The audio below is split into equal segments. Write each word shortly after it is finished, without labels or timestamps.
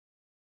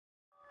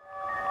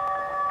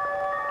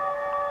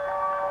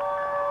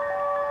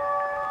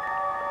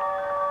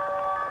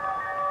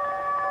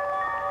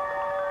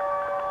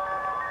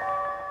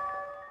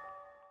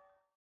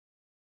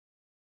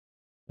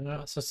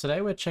So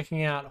today we're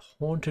checking out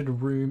Haunted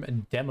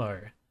Room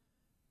Demo.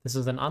 This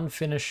is an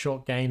unfinished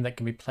short game that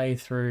can be played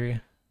through.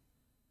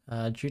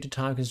 Due to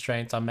time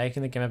constraints, I'm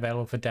making the game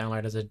available for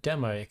download as a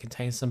demo. It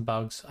contains some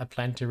bugs. I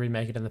plan to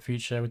remake it in the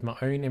future with my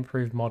own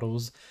improved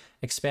models,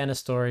 expand the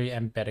story,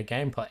 and better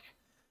gameplay.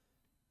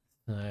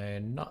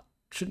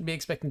 Shouldn't be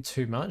expecting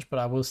too much, but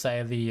I will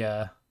say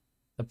the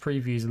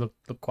previews look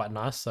quite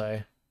nice.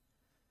 So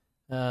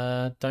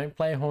don't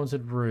play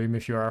Haunted Room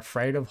if you're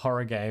afraid of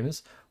horror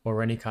games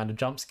or any kind of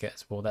jump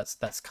scares. Well,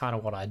 that's kind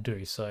of what I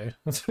do. So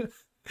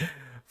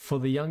for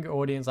the younger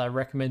audience, I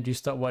recommend you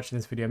stop watching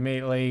this video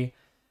immediately.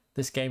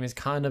 This game is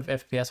kind of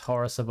FPS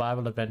horror,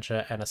 survival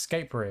adventure, and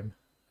escape room.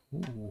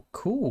 Ooh,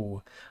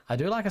 cool. I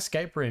do like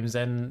escape rooms,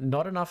 and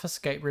not enough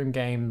escape room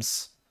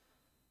games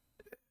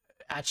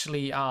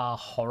actually are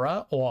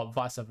horror, or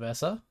vice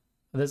versa.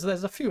 There's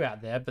a few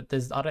out there, but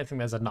I don't think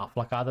there's enough.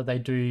 Like, either they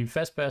do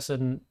first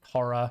person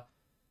horror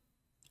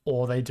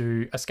or they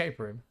do escape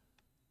room.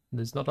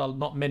 There's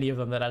not many of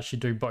them that actually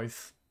do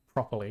both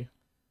properly.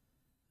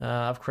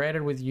 I've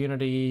created with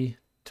Unity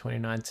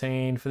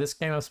 2019. For this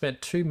game, I've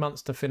spent 2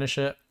 months to finish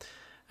it.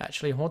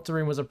 Actually, Haunted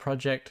Room was a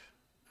project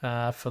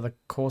for the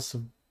course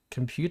of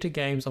computer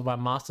games of my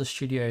Master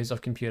Studios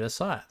of Computer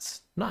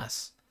Science.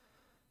 Nice.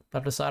 But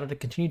I've decided to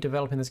continue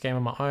developing this game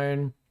on my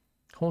own.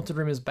 Haunted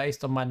Room is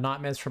based on my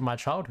nightmares from my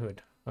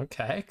childhood.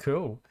 Okay,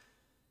 cool.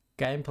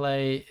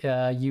 Gameplay,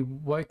 you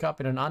woke up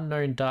in an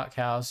unknown dark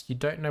house. You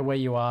don't know where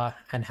you are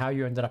and how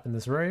you ended up in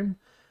this room.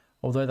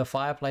 Although the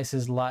fireplace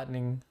is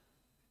lighting,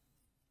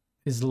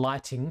 I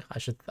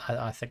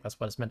think that's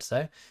what it's meant to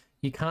say.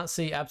 You can't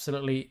see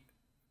absolutely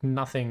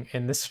nothing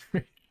in this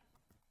room.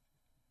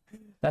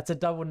 That's a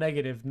double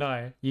negative.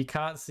 No, you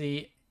can't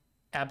see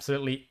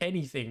absolutely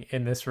anything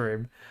in this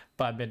room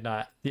by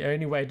midnight. The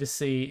only way to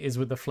see is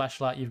with the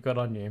flashlight you've got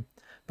on you.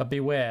 But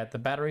beware, the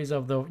batteries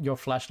of your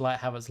flashlight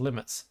have its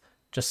limits.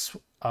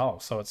 So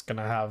it's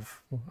gonna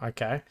have,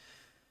 okay.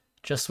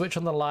 Just switch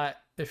on the light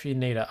if you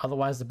need it,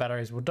 otherwise the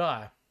batteries will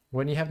die.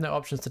 When you have no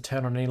options to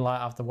turn on any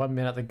light after 1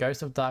 minute, the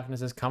ghost of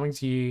darkness is coming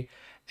to you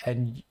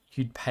and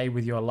you'd pay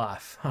with your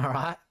life,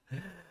 alright?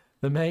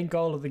 The main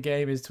goal of the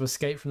game is to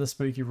escape from the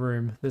spooky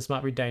room. This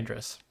might be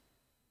dangerous.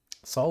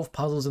 Solve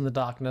puzzles in the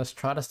darkness,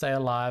 try to stay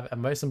alive,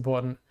 and most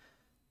important,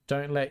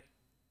 don't let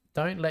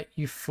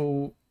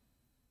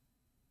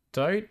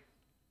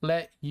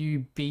you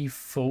be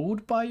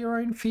fooled by your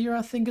own fear,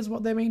 I think is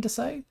what they mean to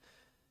say.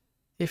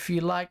 If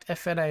you liked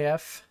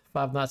FNAF,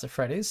 Five Nights at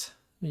Freddy's,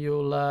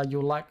 you'll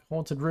like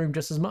Haunted Room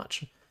just as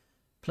much.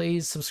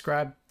 Please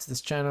subscribe to this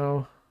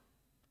channel.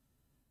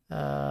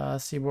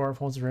 See more of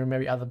Haunted Room,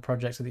 maybe other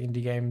projects of the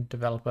indie game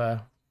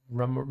developer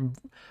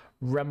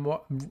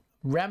Ramorama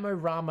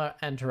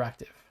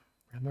Interactive.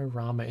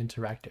 Ramorama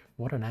Interactive.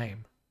 What a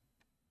name.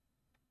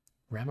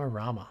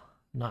 Ramorama.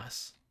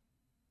 Nice.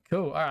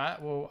 Cool. All right.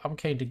 Well, I'm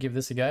keen to give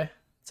this a go.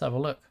 Let's have a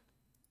look.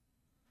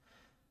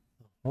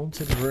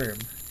 Haunted Room.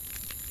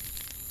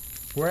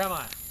 Where am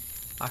I?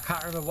 I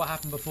can't remember what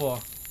happened before.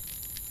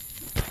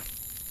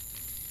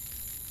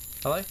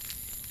 Hello?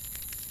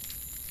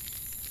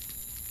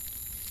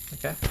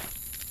 Okay.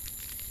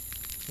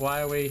 Why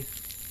are we...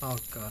 Oh,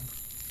 God.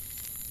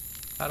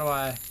 How do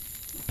I...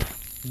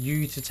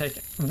 You to take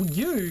it...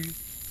 You?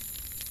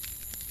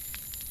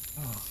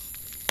 Oh.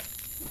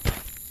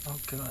 Oh,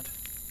 God.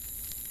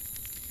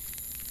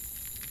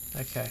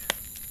 Okay.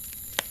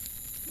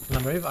 Can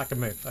I move? I can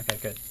move. Okay,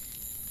 good.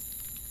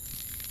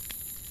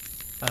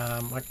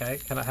 Okay.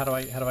 How do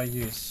I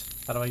use?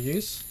 How do I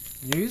use?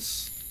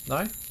 Use?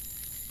 No?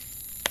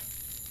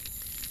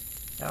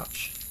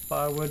 Ouch.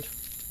 Firewood.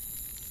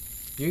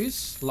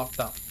 Use? Locked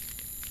up.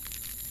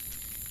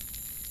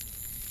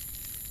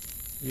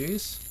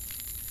 Use?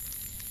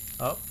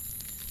 Oh.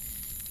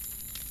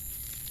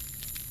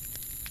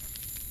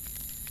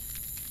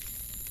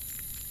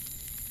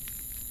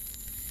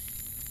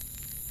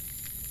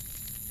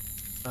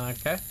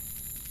 Okay.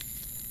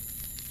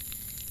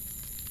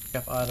 Pick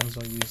up items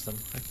or use them.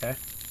 Okay.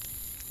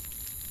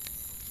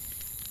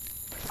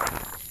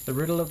 The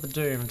Riddle of the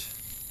Doomed.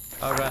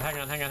 Oh god, hang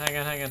on.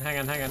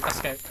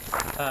 Escape.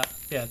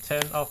 Yeah,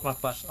 turn off my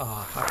flash.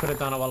 Oh, I could have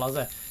done it while I was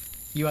there.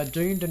 You are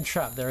doomed and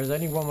trapped. There is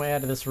only one way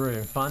out of this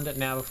room. Find it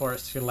now before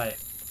it's too late.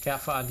 Look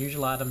out for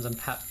unusual items and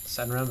pets.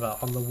 And remember,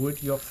 on the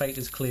wood your fate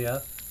is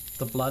clear.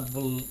 The blood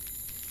will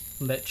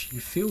let you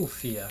feel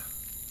fear.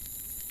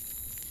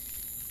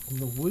 On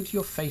the wood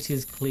your fate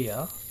is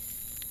clear.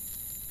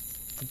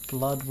 The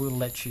blood will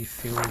let you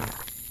feel.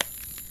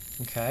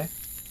 Okay.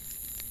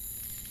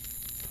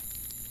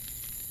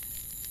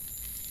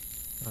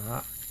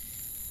 Alright.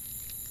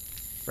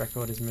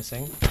 Record is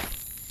missing.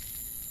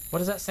 What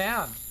does that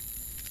sound?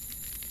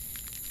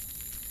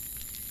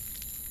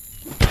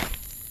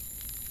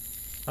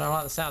 I don't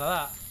like the sound of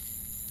that.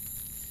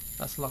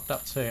 That's locked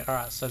up too.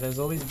 Alright, so there's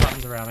all these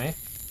buttons around me.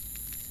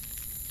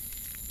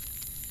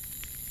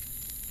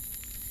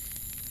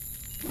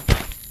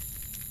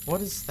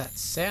 What is that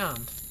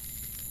sound?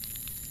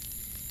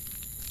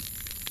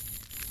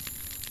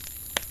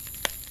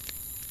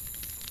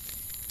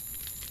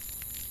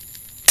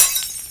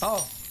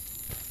 Oh!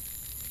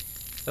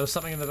 There was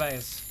something in the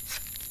vase.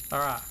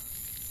 Alright.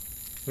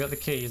 We got the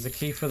key. Is the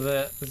key for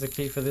there's a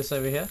key for this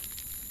over here?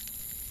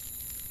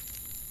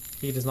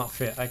 Key does not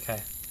fit.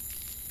 Okay.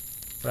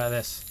 What about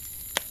this?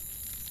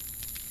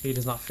 Key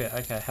does not fit.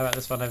 Okay. How about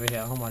this one over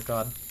here? Oh my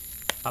god.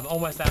 I'm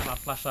almost out of my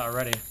flashlight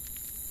already.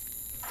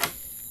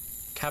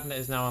 Cabinet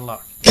is now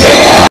unlocked.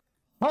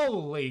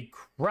 Holy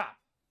crap!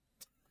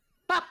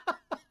 I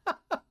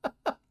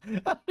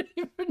don't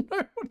even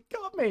know what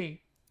got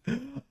me.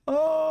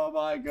 Oh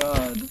my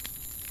god.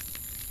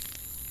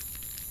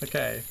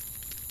 Okay.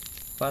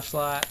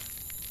 Flashlight.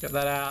 Get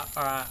that out.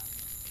 Alright.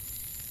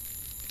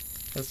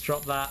 Let's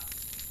drop that.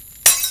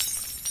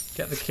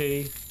 Get the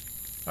key.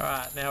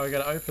 Alright, now we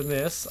gotta open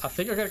this. I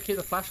think we're gonna keep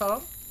the flashlight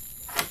on.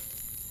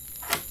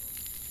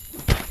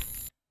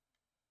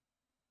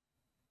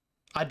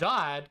 I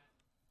died.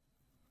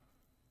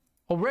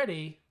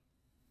 Already?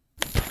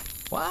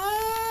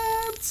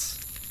 What?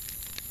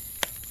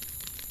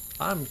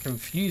 I'm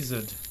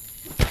confused.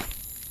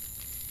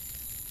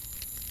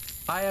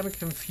 I am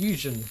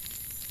confusion.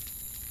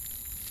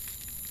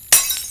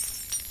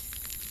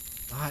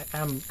 I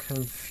am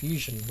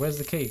confusion. Where's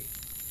the key?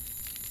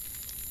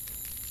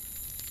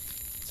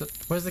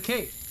 Where's the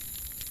key?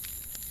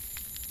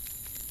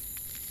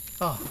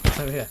 Oh, it's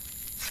over here.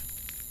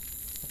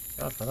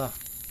 God for that.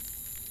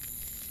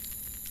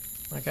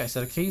 Okay,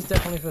 so the key's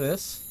definitely for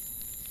this.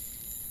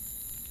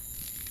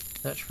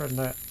 Search for a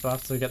note. Do I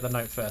have to get the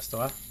note first, do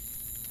I?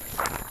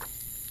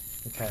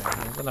 Okay,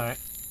 here's the note.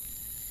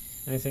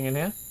 Anything in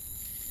here?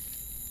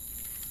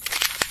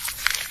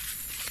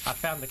 I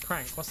found the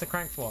crank. What's the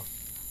crank for?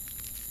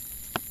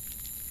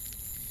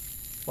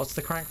 What's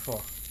the crank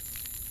for?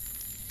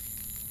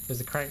 There's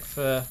the crank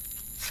for...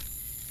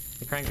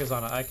 The crank is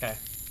on it, okay.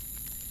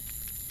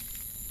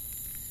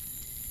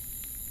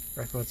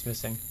 Record's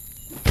missing.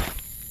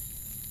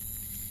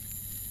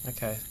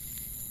 Okay.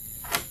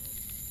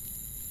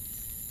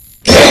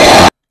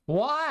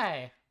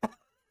 Why?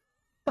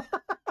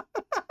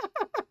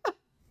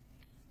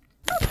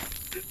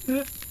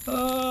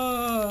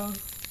 Oh.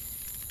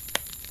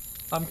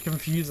 I'm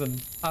confusing.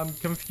 I'm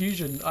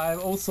confusion. I have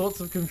all sorts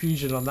of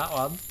confusion on that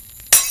one.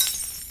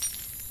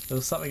 There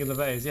was something in the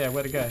vase. Yeah,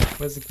 where to go?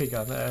 Where's the key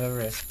gone?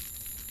 Over here.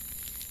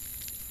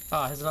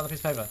 Oh, here's another piece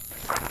of paper.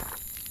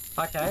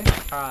 Okay.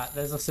 Alright,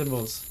 there's the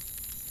symbols.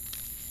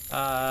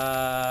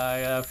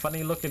 A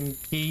funny looking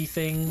key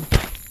thing.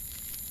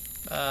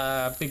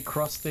 Big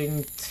cross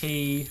thing.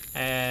 T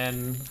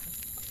and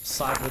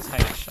sideways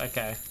H.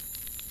 Okay.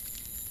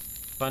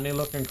 Funny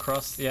looking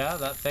cross. Yeah,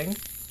 that thing.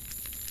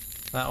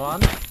 That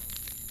one.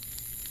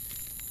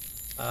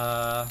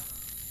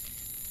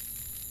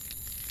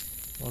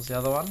 What was the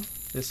other one?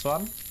 This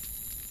one.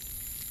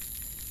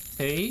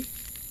 T.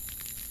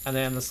 And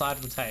then the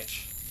sideways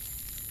H.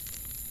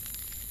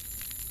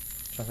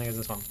 Which I think is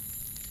this one.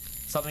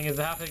 Something is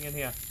happening in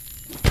here.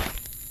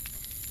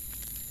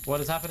 What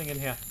is happening in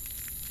here?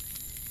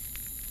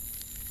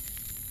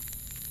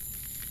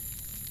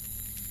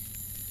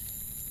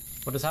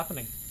 What is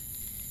happening?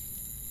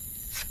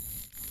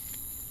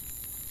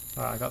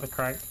 Alright, I got the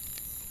crank.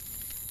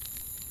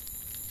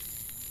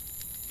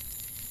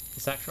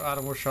 This actual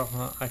item will show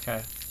up.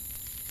 Okay.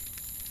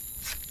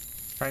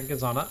 Crank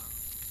is on it.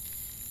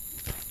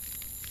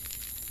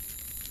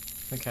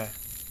 Okay.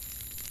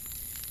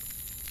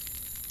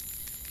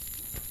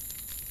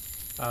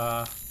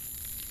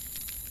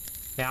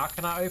 Now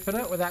can I open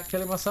it without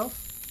killing myself?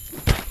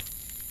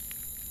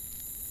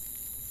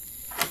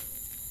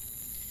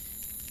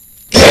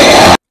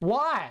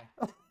 Why?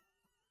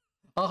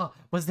 Oh,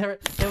 there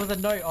was a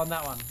note on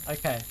that one.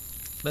 Okay.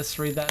 Let's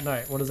read that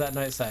note. What does that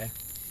note say?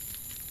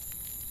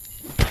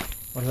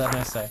 What does that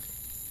note say?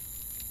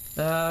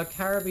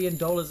 Caribbean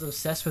doll is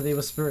obsessed with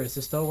evil spirits.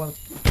 The doll once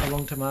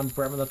belonged to my aunt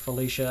grandmother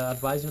Felicia. I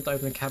advise you not to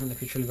open the cabinet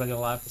if you truly value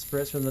your life. The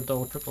spirits from the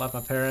doll took the life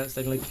of my parents.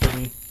 They nearly killed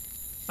me.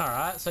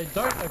 Alright, so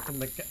don't open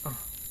the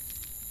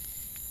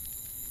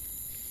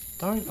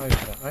Don't open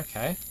it.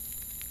 Okay.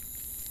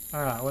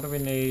 Alright, what do we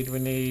need? We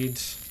need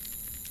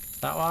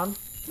that one.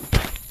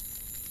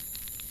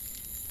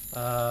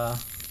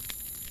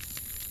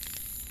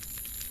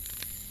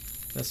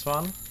 This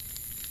one.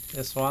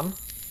 This one.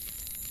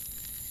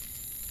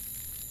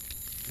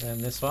 And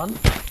this one.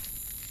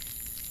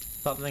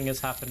 Something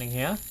is happening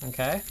here.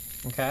 Okay.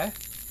 Okay.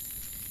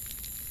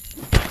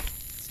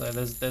 So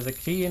there's a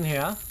key in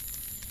here.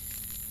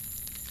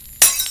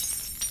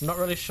 I'm not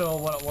really sure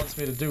what it wants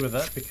me to do with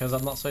it because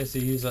I'm not supposed to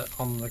use it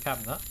on the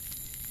cabinet.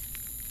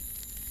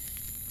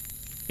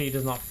 Key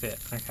does not fit.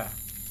 Okay.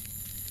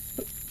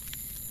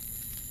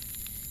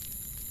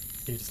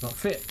 Key does not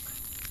fit.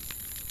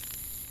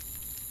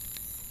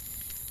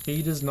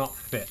 Key does not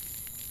fit.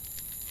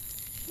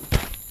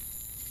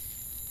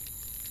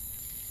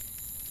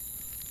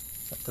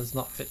 That does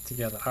not fit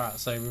together. Alright,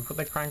 so we put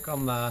the crank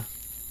on the...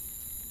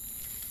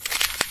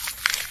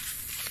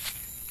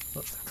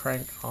 Put the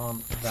crank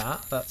on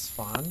that. That's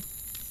fine.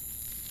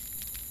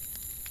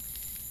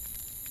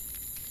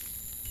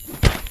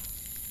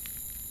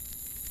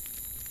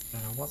 I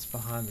don't know what's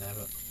behind there,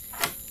 but...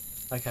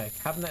 Okay,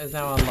 cabinet is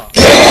now unlocked.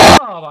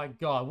 Oh my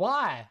god,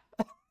 why?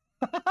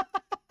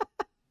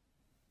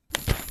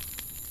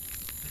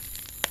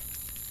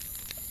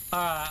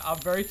 Alright, I'm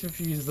very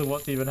confused as to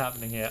what's even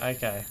happening here.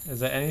 Okay,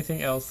 is there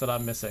anything else that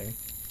I'm missing?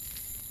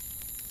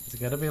 Is it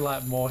gonna be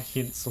like more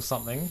hints or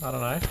something? I don't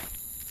know.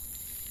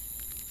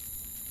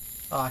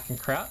 Oh, I can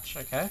crouch.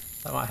 Okay,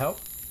 that might help.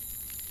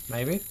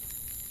 Maybe.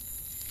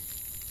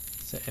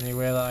 Is there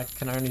anywhere that I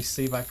can only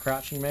see by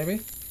crouching, maybe?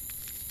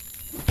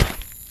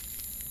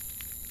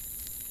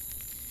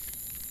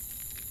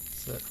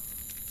 Is it...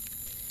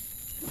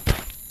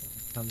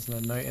 Comes no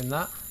note in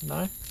that?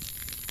 No?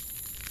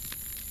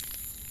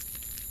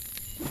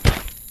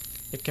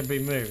 It can be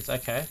moved,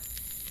 okay.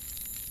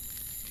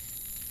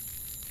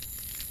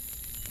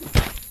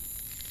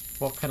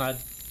 What can I...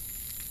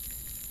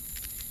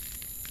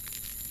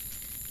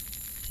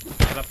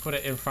 Can I put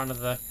it in front of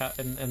the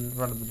in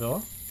front of the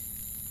door?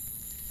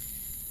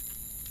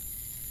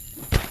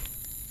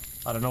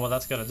 I don't know what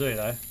that's gonna do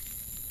though.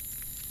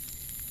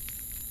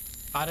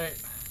 I don't...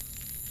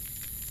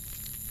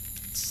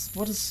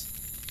 What is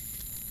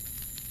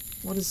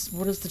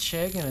the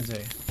chair gonna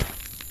do?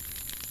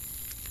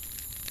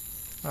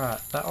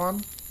 Alright, that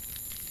one.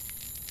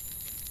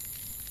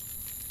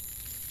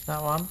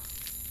 That one.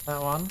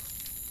 That one.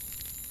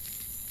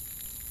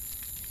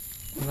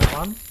 And that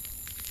one.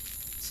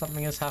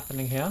 Something is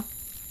happening here.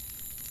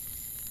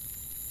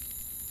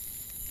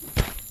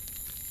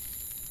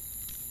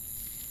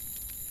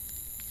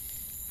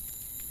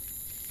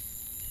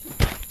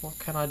 What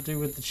can I do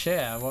with the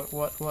chair? What?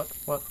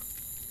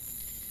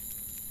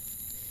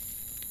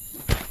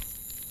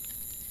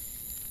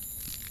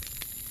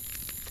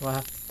 Do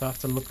I have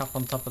to look up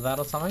on top of that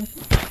or something?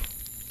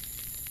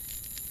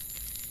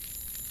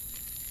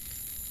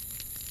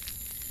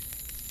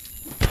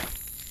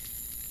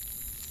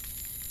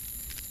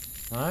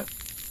 No.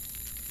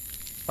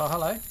 Oh,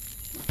 hello.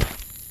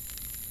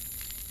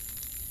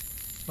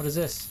 What is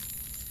this?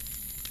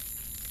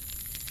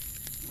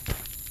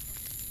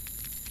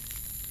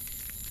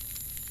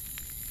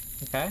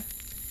 Okay.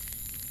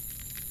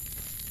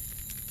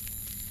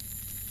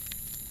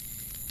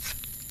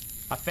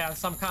 I found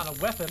some kind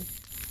of weapon.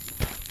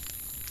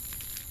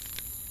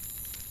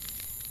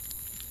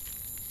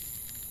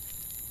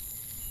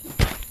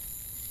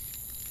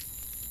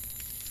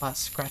 That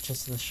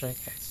scratches the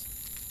showcase.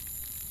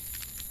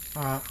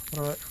 Alright, what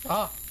do I...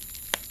 Oh!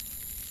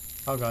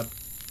 Oh god.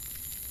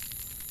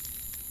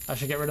 I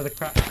should get rid of the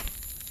crap.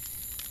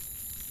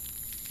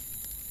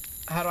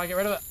 How do I get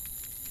rid of it?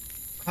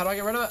 How do I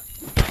get rid of it?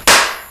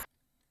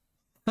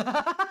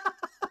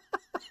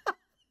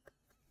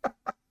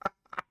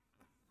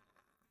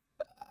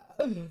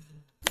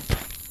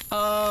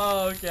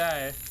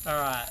 Okay.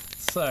 Alright.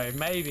 So,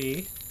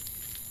 maybe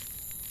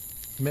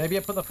I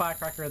put the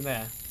firecracker in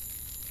there.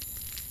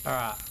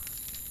 Alright.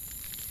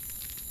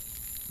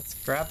 Let's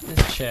grab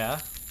this chair.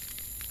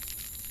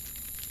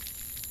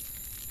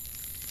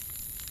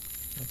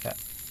 Okay.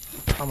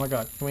 Oh my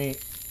god, can we...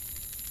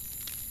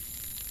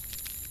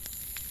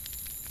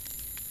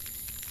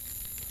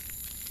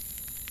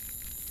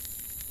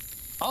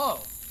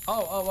 Oh.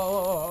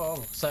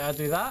 So I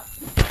do that.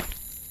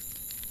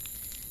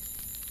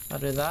 I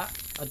do that.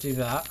 I do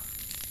that.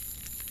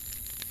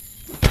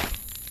 I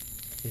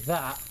do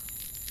that.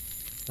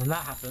 Then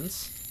that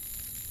happens.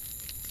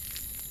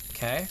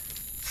 Okay.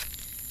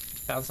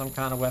 Found some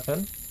kind of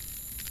weapon.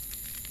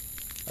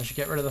 I should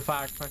get rid of the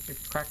firecracker.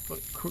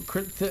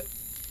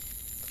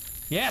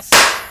 Yes!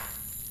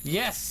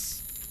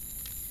 Yes!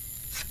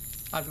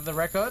 I've got the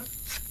record,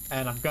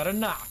 and I've got a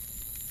knife.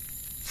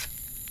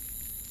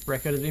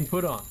 Record has been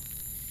put on.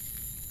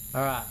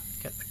 Alright,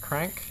 get the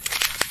crank.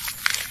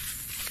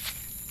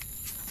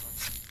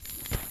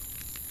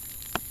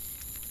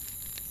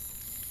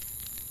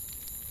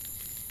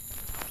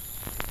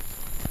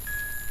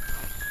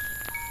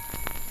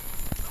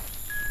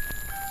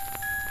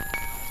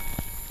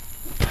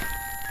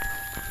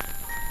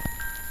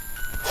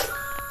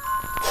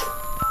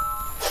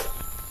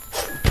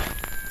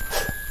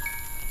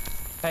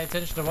 Pay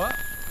attention to what?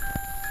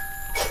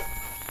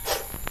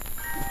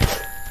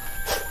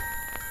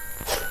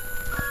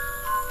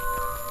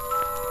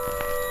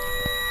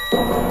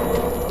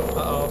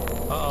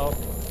 Uh-oh.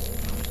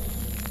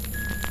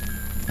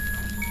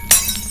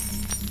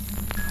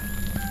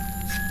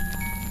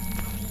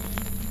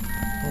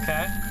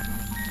 Okay.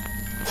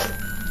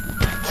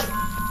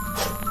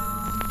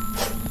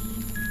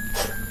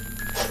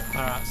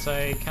 Alright,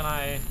 so can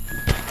I...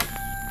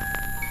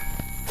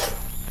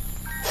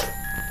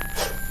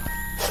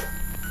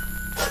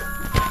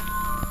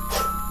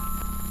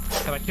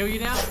 Can I kill you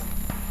now?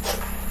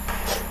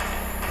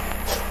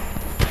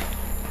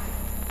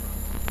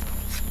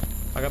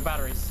 I got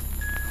batteries.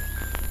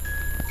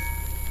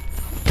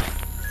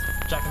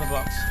 Jack in the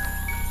box.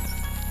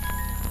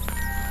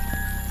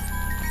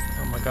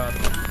 Oh my god.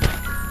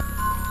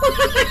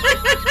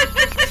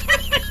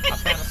 I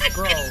found a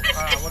scroll.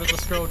 Alright, what does the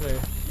scroll do?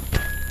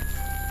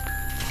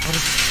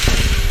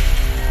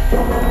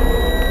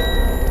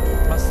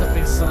 Must have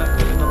been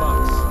selected in the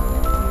box.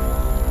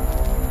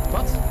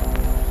 What?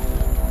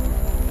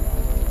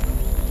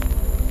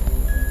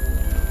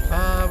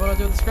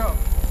 the scroll?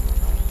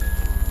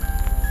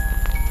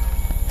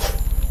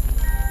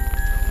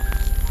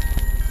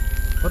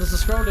 What does the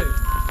scroll do?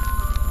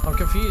 I'm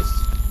confused.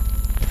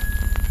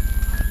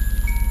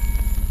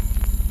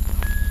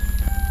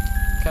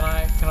 Can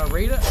I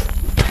read it?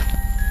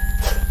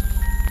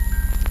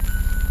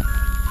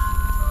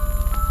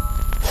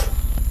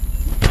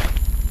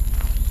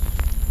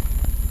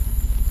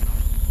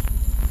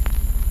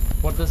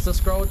 What does the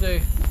scroll do?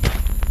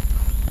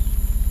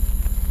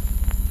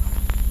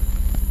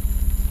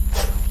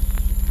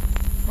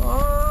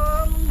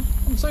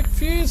 I'm so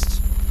confused.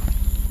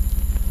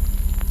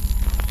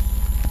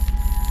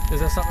 Is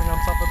there something on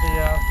top of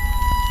the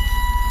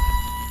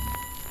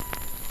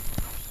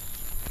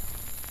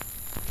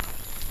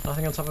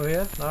nothing on top of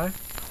here? No?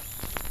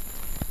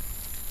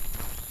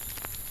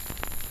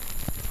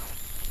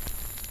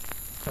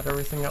 Got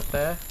everything up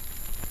there.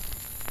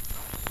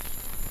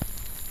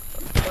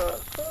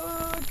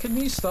 Can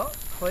you stop,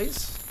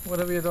 please?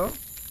 Whatever you're doing.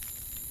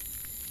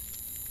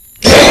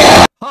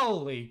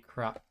 Holy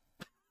crap.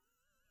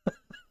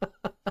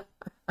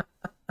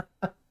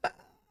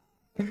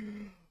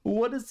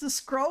 What does the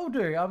scroll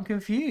do? I'm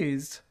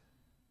confused.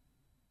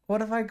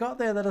 What have I got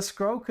there that a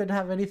scroll could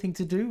have anything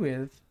to do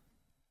with?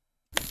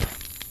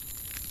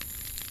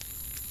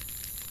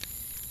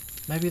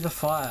 Maybe the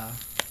fire.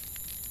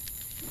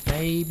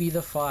 Maybe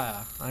the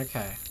fire.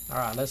 Okay.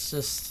 Alright, let's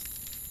just...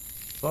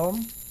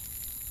 Boom.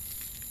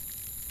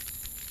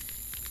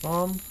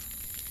 Boom.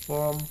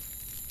 Boom.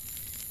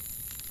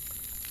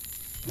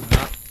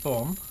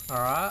 Boom.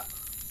 Alright.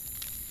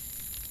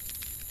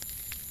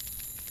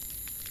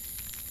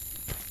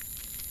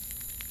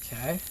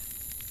 Okay.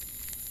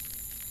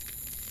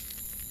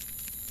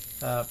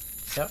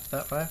 Yep,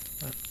 that way.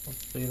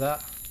 Let's do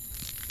that.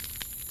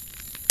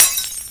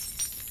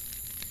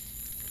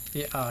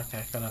 Yeah, oh,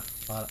 okay, gotta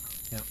light it.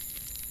 Yep.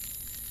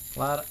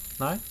 Light it.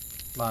 No?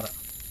 Light it.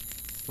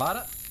 Light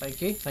it.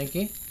 Thank you, thank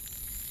you.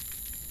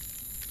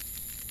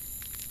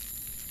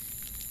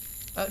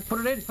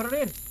 Put it in, put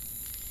it in!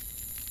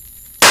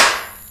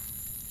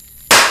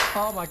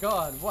 Oh my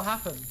god, what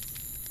happened?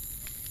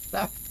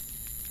 That...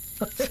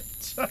 I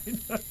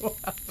don't know what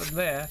happened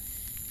there.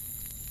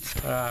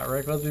 Alright,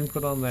 record's been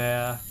put on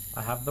there.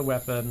 I have the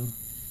weapon.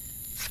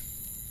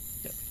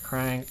 Get the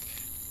crank.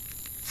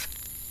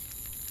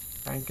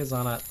 Crank is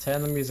on it.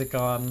 Turn the music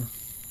on.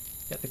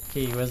 Get the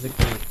key. Where's the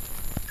key?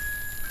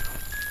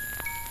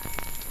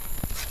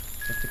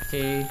 Get the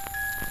key.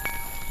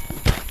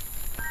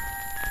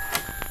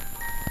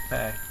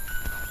 Okay.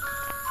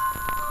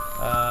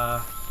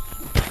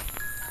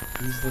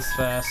 Use this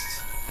first.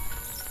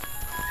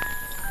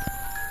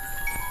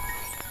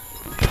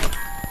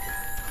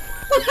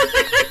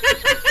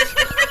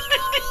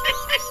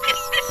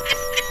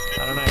 I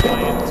don't know, can I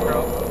get this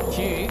girl?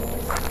 Q.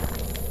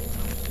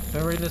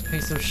 Don't read this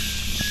piece of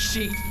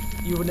shit.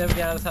 You will never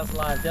get out of this house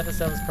alive. Death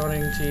itself is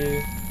coming to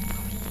you.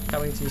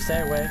 Coming to you.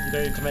 Stay away. You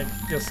don't need to make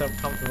yourself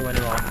comfortable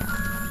anymore.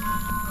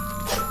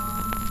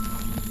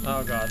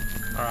 Oh god.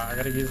 Alright, I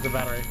gotta use the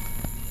battery.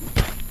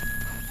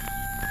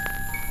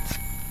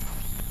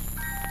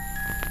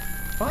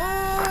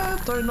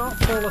 Ah, do not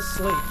fall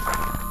asleep.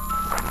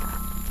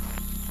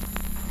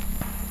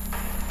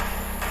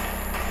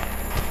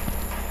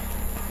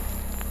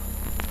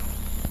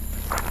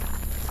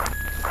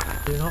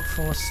 Do not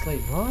fall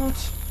asleep.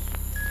 What?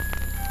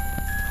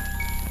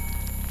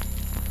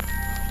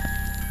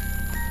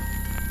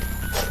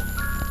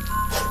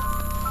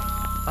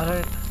 I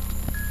don't...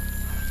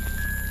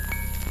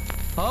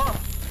 Oh!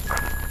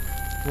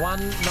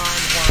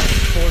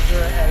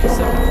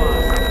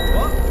 1914085.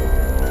 What?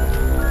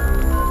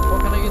 What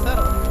can I use that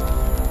on?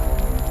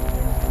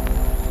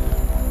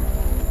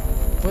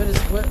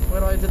 Where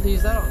do I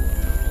use that on?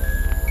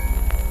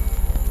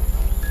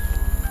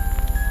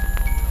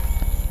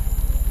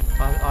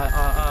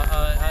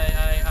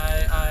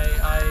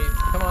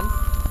 Come on.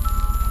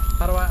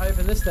 How do I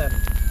open this then?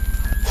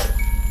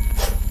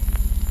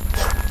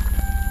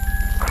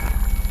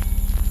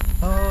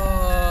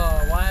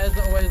 Oh, why is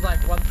it always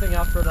like one thing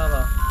after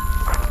another?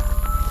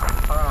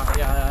 Alright,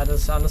 yeah, I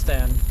just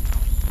understand.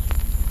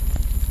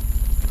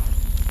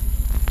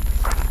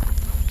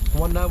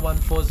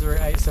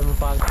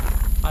 1914085.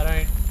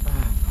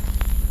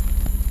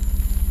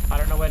 I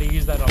don't know where to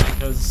use that on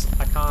because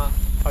I can't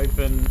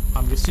open.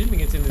 I'm assuming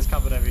it's in this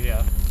cupboard over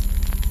here.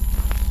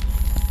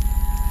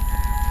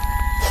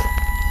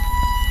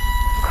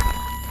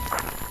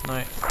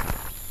 No.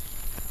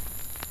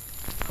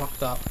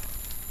 Locked up.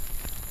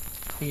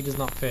 Key does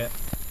not fit.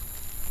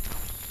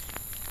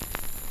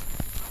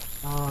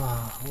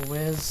 Ah, well,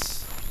 where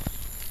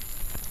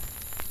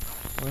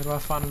do I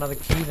find another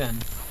key then?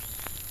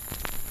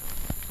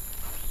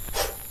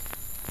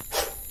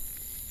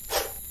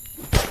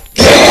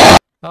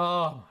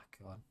 Oh my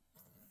god.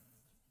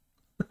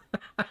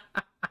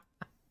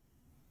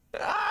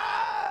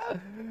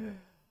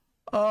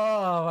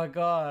 Oh my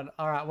god.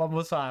 Alright, one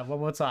more time, one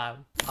more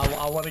time.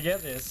 I want to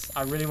get this.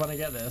 I really want to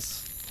get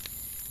this.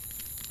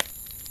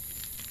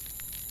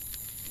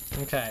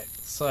 Okay,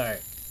 so.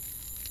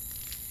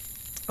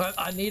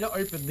 I need to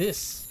open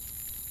this.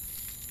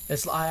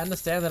 I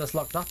understand that it's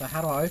locked up, but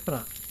how do I open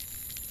it?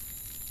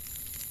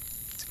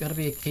 There's got to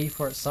be a key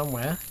for it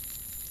somewhere.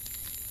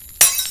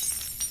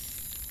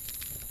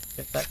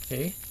 Get that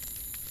key.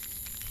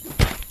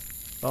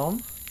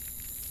 Bomb.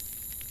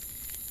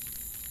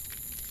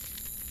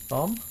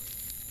 Bomb.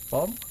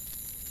 Bomb.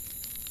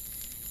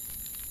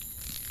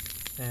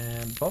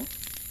 And bomb.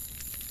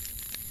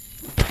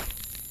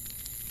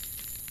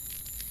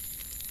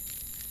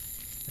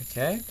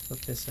 Okay,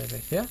 put this over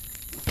here.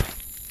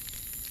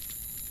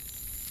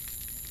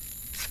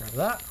 Grab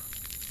that.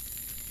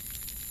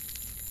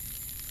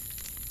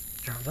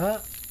 Grab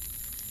that.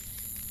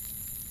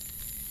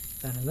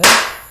 Down in there.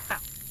 Ow.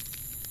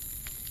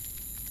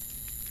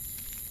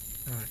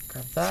 Alright,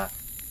 grab that.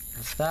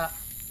 Grab that.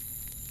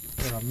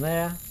 Put it on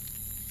there.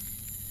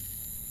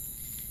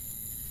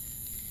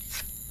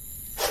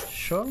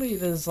 Surely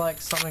there's like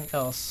something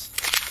else.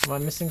 Am I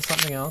missing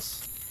something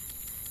else?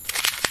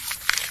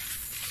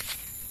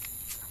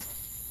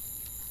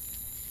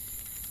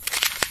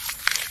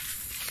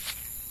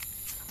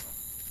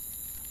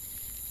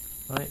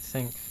 I don't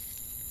think.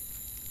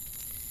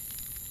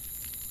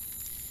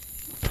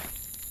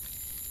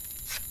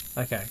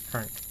 Okay,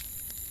 crank.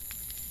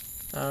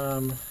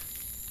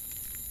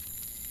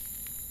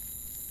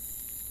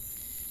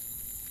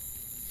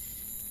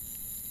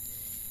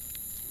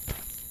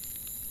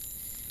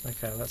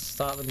 Okay, let's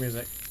start the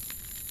music.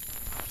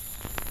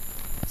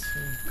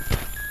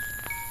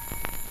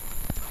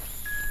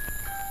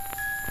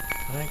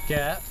 I don't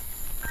get.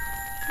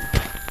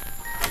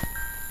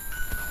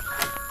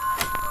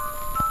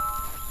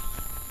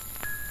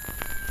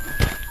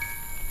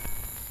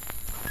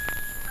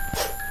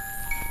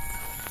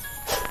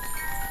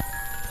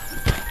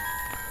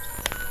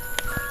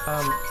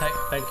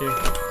 Thank you.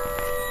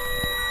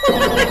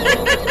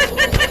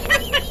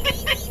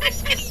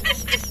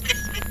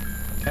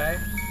 Okay.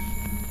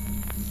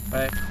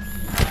 Wait.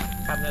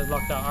 Cabinet is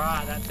locked up.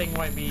 Alright, that thing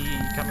won't be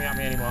coming at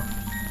me anymore.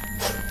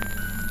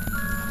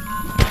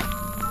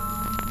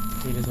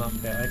 Heat is not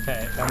there.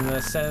 Okay, and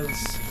it says...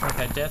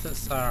 Okay, death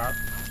is... Alright.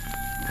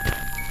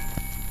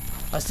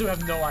 I still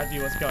have no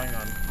idea what's going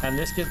on. And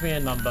this gives me a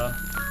number.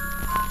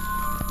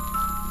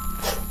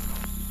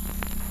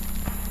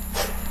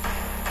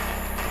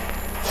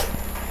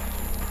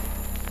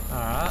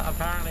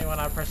 Apparently when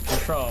I press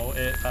control,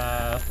 it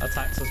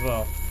attacks as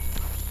well.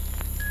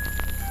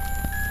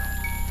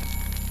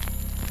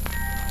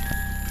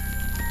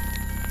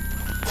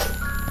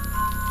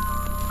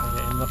 Can I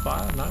get in the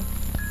fire? No?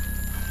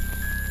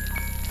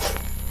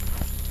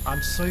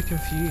 I'm so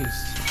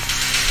confused.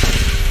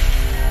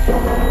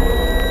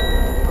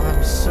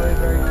 I'm so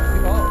very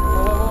confused.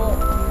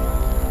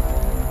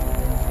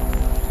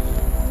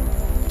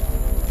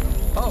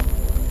 Oh!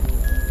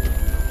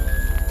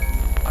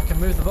 I can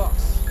move the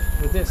box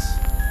with this.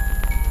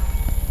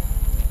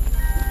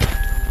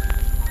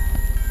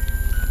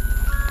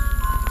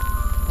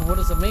 What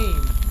does it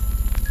mean?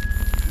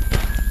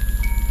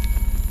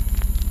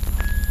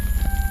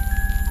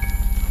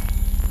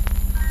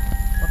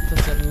 What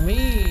does it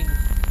mean?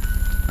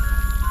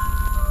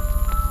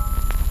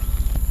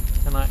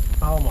 Can I?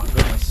 Oh my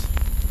goodness.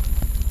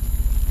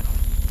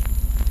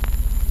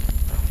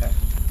 Okay.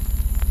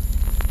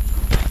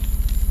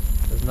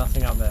 There's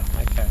nothing up there.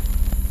 Okay.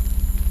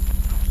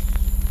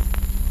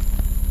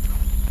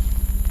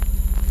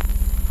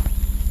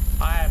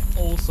 I am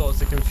all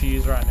sorts of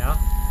confused right now.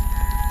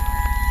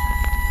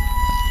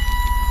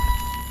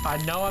 I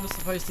know I'm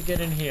supposed to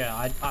get in here.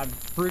 I'm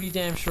pretty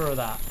damn sure of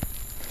that.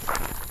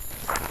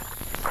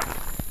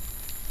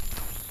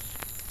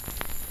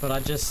 But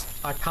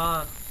I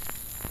can't.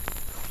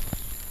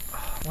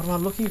 What am I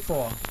looking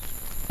for?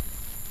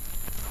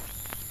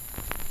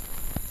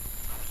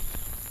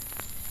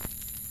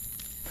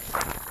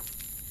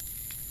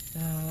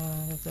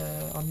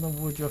 On the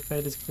wood, your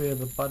fate is clear.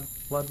 The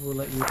blood will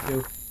let you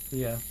feel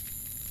clear.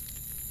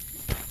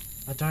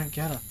 I don't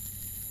get it.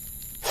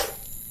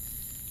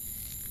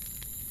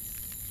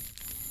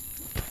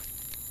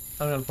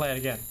 I'm gonna play it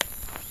again.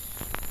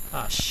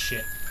 Ah,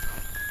 shit.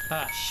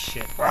 Ah,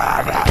 shit.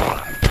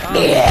 Ah,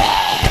 shit.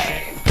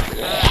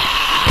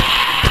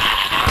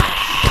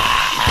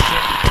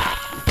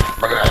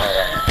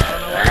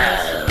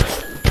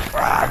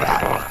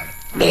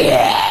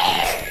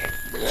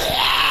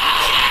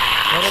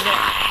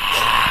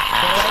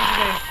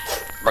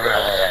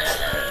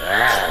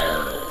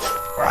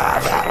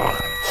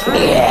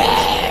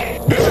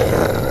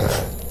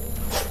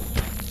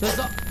 There's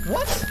a...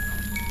 What?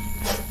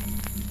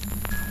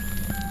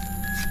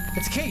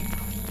 It's a key.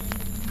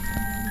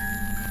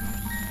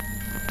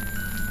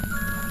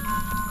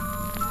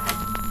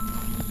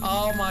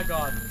 Oh my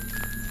god.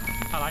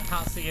 And I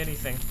can't see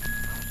anything.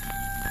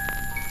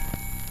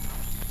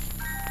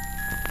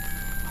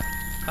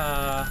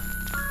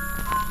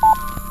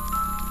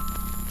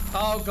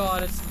 Oh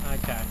god, it's...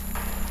 Okay.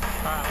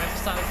 Alright, we have to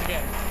start this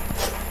again.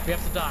 We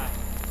have to die.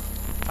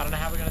 I don't know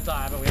how we're gonna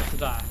die, but we have to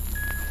die.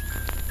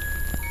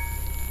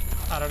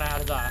 I don't know how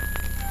to die.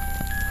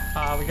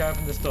 We go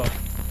open this door.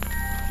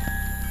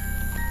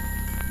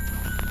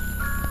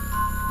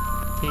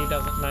 Key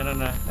doesn't... No, no,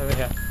 no. Over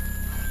here.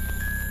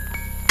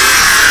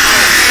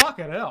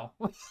 Fucking hell.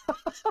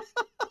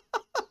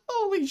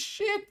 Holy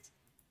shit.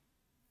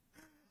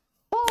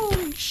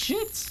 Holy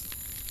shit.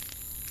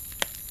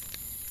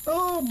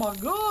 Oh my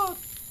god.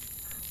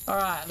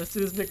 Alright, let's do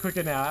this a bit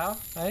quicker now,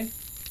 Al. Hey?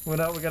 We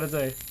know what we're gonna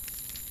do.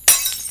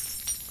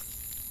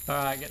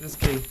 Alright, get this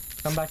key.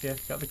 Come back here.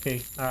 Got the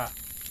key. Alright.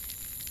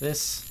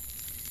 This.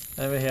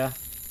 Over here.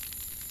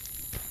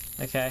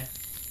 Okay.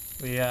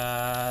 We,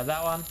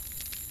 that one.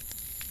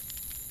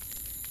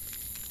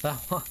 That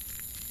one.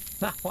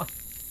 That one.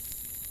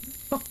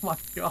 Oh my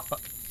god.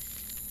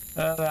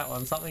 That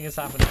one. Something is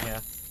happening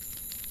here.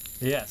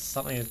 Yes,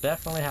 something is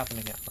definitely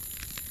happening here.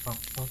 Oh,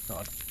 oh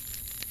god.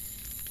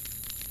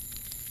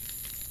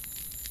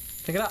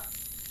 Pick it up.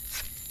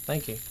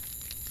 Thank you.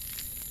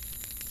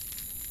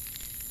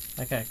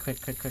 Okay,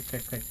 quick, quick, quick,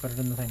 quick, quick. Put it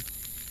in the thing.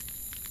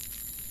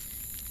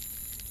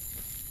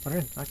 Put it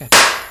in. Okay.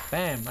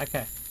 Bam.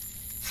 Okay.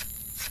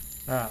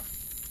 Alright.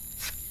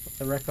 Put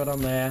the record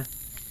on there.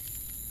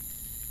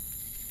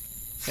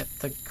 Get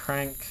the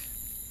crank.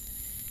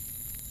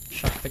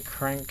 Chuck the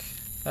crank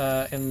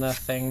in the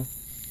thing.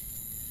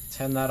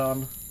 Turn that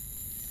on.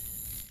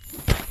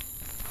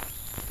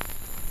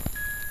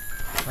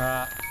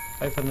 Alright.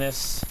 Open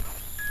this.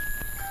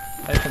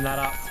 Open that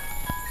up.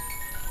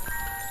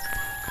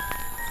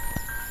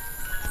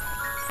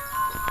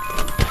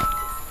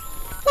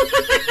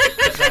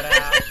 Get that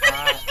out.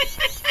 Alright.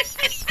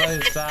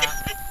 Close that.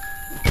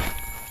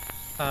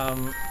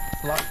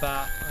 Lock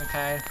that.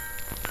 Okay.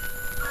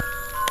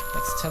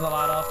 Let's turn the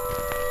light off.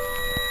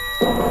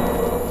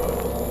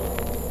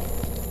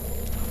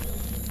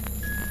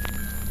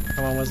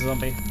 Come on, where's the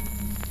zombie?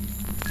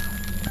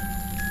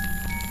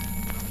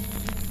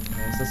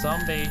 There's the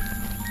zombie.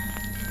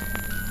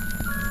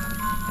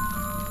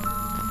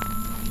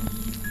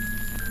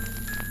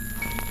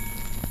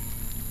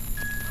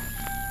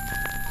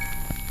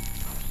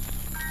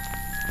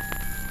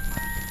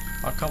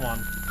 Oh, come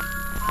on.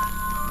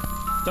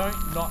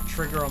 Don't not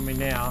trigger on me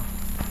now.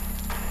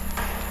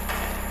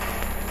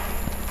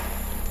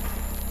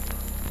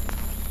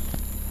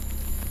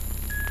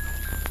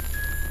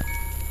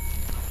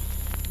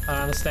 I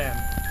don't understand.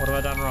 What have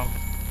I done wrong?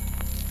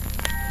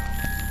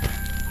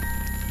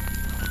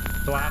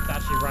 Do I have to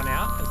actually run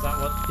out? Is that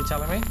what you're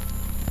telling me?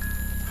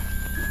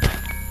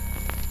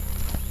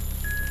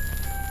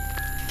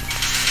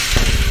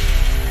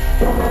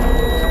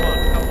 Come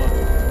on, come on.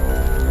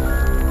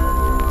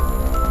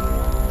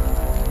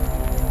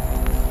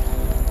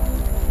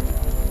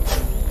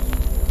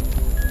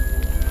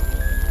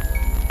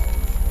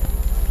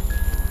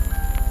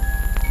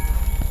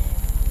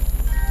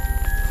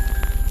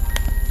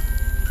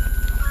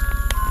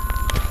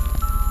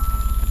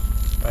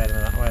 Wait a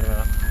minute, wait a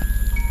minute.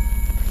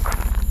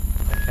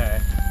 Okay.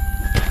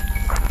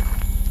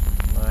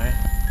 No.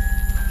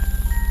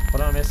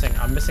 What am I missing?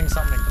 I'm missing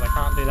something because I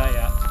can't do that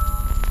yet.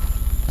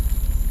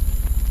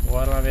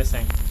 What am I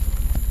missing?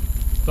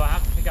 Do I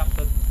have to pick up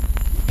the...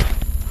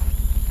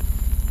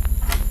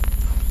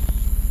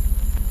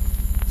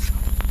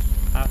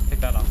 I have to pick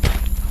that up.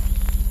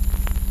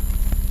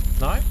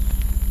 No?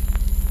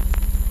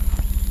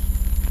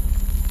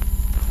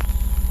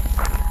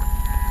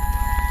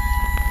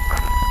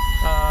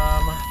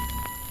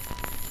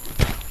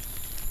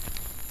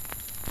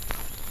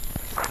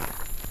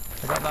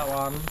 I got that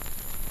one.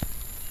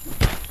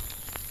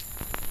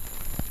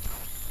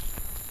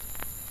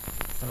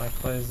 Can I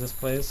close this,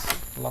 please?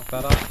 Lock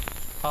that up.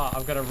 Oh,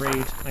 I've got to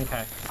read.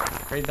 Okay.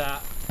 Read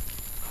that.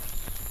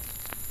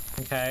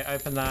 Okay,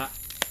 open that.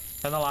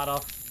 Turn the light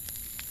off.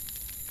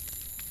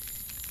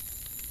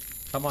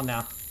 Come on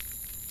now.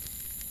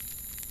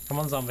 Come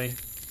on, zombie.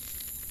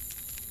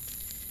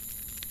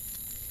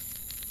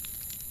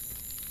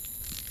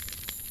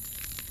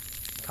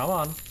 Come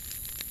on.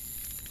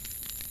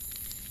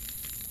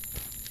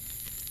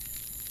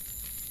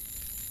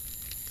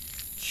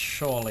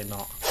 Surely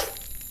not.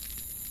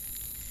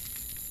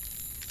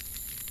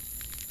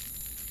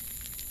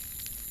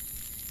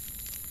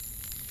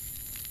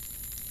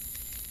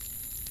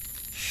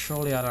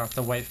 Surely I don't have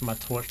to wait for my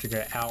torch to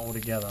go out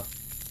altogether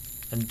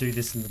and do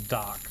this in the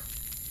dark.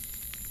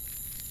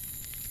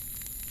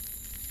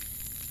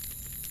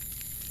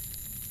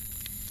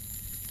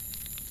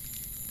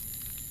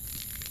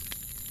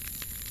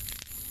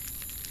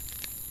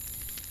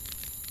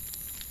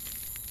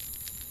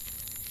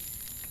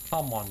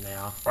 Come on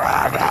now.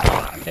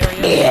 There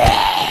he is.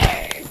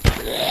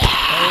 There he is.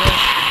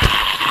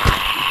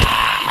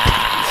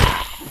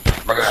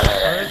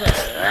 Where is it?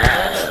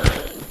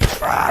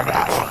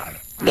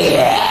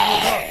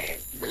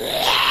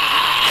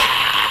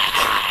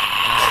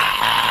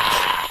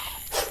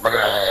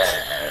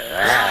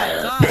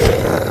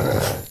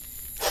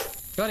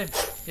 Got him.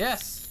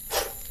 Yes.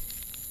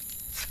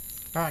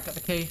 Alright, got the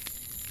key.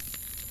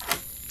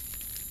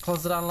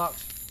 Closet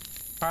unlocked.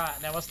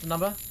 Alright, now what's the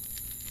number?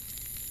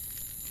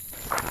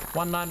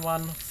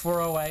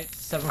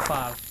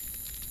 191-408-75.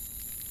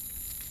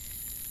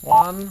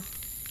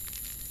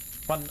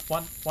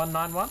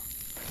 191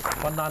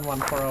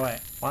 191-408.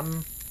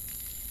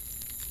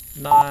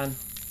 9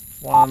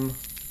 1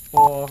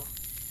 4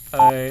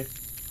 0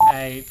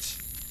 8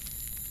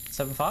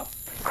 7 5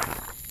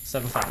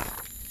 7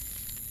 5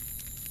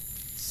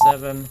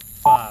 7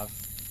 5.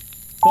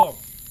 Boom.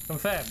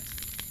 Confirmed.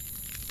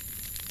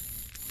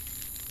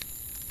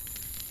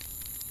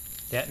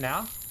 Yeah,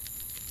 now?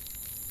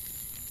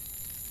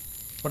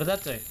 What did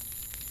that do?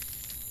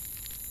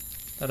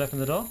 That open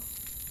the door?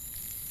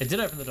 It did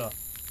open the door.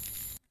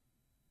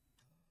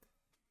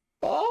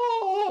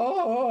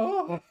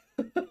 Oh!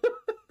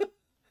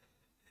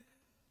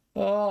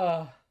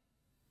 Oh.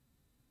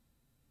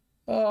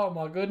 Oh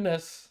my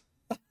goodness.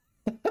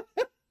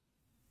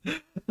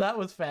 That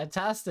was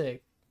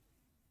fantastic.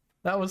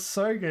 That was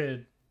so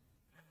good.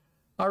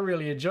 I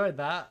really enjoyed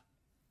that.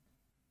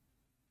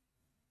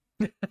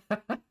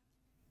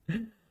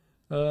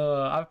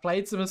 I've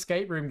played some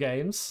escape room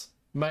games,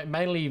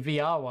 mainly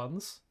VR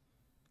ones,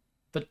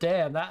 but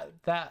damn,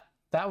 that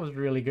was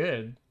really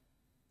good.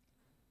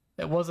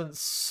 It wasn't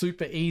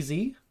super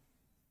easy,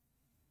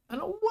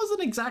 and it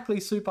wasn't exactly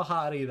super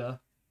hard either.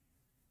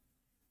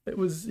 It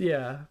was,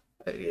 yeah,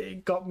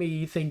 it got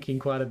me thinking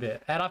quite a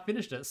bit, and I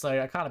finished it, so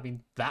it can't have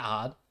been that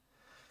hard.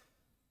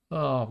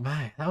 Oh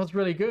man, that was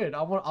really good.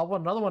 I want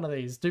another one of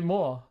these. Do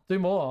more.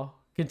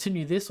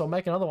 Continue this or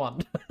make another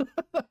one.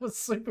 That was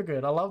super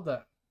good. I loved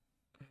it.